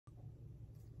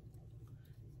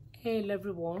Hey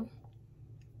everyone,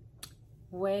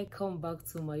 welcome back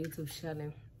to my YouTube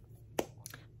channel.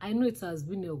 I know it has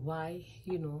been a while,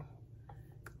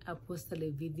 I posted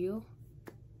a video.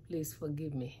 Please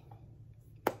forgive me.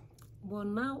 But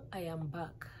now I am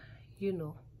back,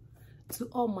 to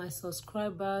all my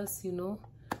subscribers,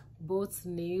 both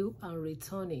new and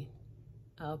returning.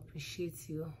 I appreciate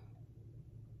you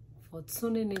for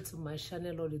tuning into my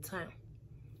channel all the time.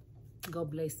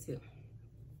 God bless you.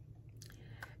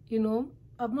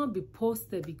 I've not been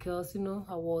posted because,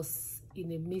 I was in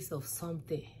the midst of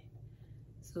something.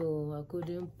 So I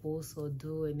couldn't post or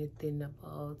do anything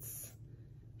about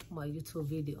my YouTube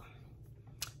video.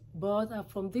 But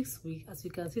from this week, as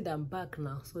you can see that I'm back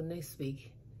now. So next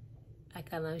week, I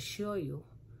can assure you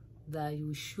that you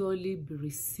will surely be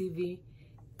receiving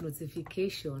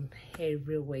notification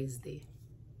every Wednesday.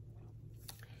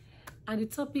 And the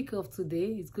topic of today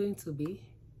is going to be,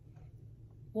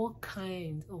 what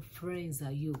kind of friends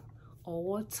are you? Or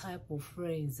what type of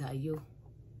friends are you?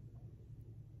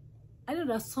 I know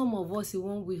that some of us, in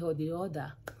one way or the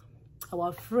other,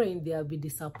 our friends, they have been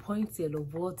disappointed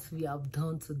of what we have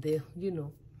done to them.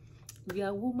 We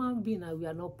are human beings and we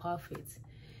are not perfect.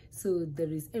 So there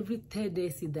is every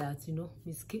tendency that,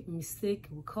 mistake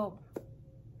will come.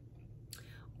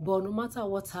 But no matter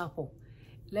what happens,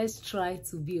 let's try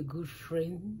to be a good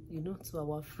friend, to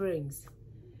our friends.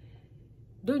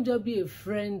 Don't just be a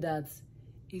friend that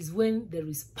is when there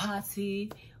is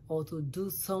party or to do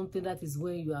something, that is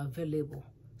when you are available.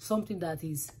 Something that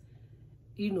is,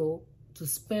 to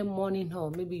spend money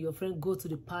on. Maybe your friend go to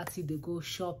the party, they go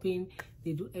shopping,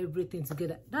 they do everything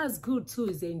together. That's good too,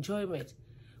 it's enjoyment.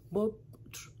 But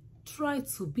try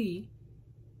to be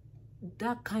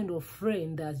that kind of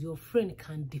friend that your friend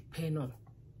can depend on.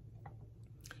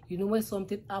 When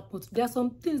something happens, there are some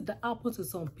things that happen to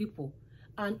some people,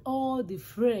 and all the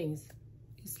friends,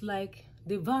 it's like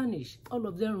they vanish. All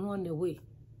of them run away.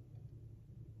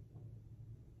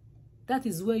 That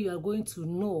is where you are going to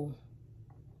know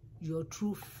your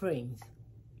true friends.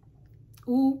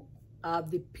 Who are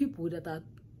the people that are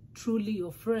truly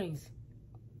your friends?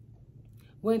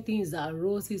 When things are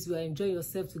roses, you are enjoying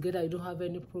yourself together, you don't have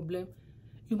any problem.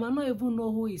 You might not even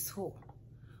know who is who.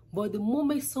 But the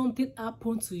moment something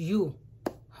happens to you,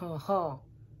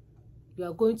 you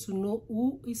are going to know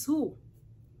who is who.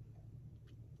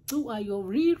 Who are your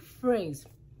real friends?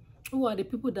 Who are the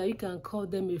people that you can call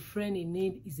them a friend in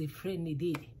need is a friend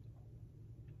indeed?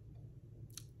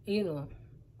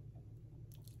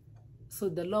 So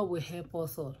the Lord will help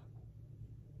us all.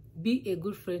 Be a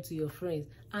good friend to your friends.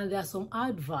 And there are some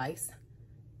advice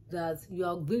that you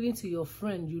are giving to your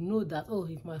friend. You know that, oh,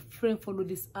 if my friend follow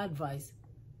this advice,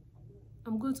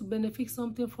 I'm going to benefit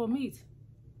something from it.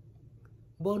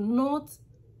 But not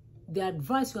the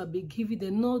advice you have been giving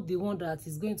them, not the one that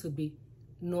is going to be,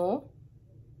 no,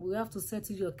 we have to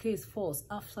settle your case first.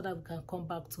 After that, we can come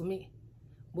back to me.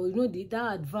 But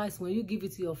that advice, when you give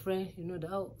it to your friend, you know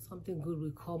that, oh, something good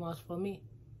will come out from me.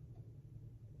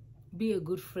 Be a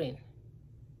good friend.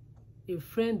 A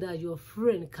friend that your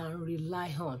friend can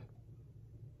rely on.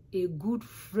 A good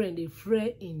friend, a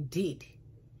friend indeed.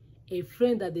 A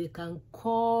friend that they can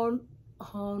call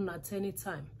on at any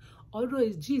time. Although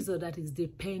it's Jesus that is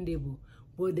dependable,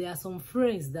 but there are some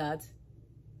friends that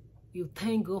you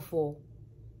thank God for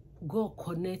God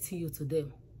connecting you to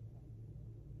them.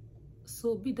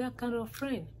 So be that kind of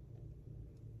friend.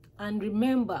 And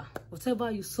remember,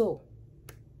 whatever you sow,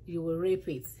 you will reap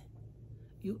it.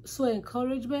 You sow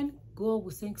encouragement, God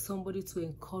will send somebody to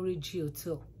encourage you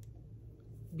too.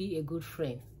 Be a good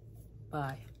friend.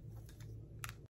 Bye.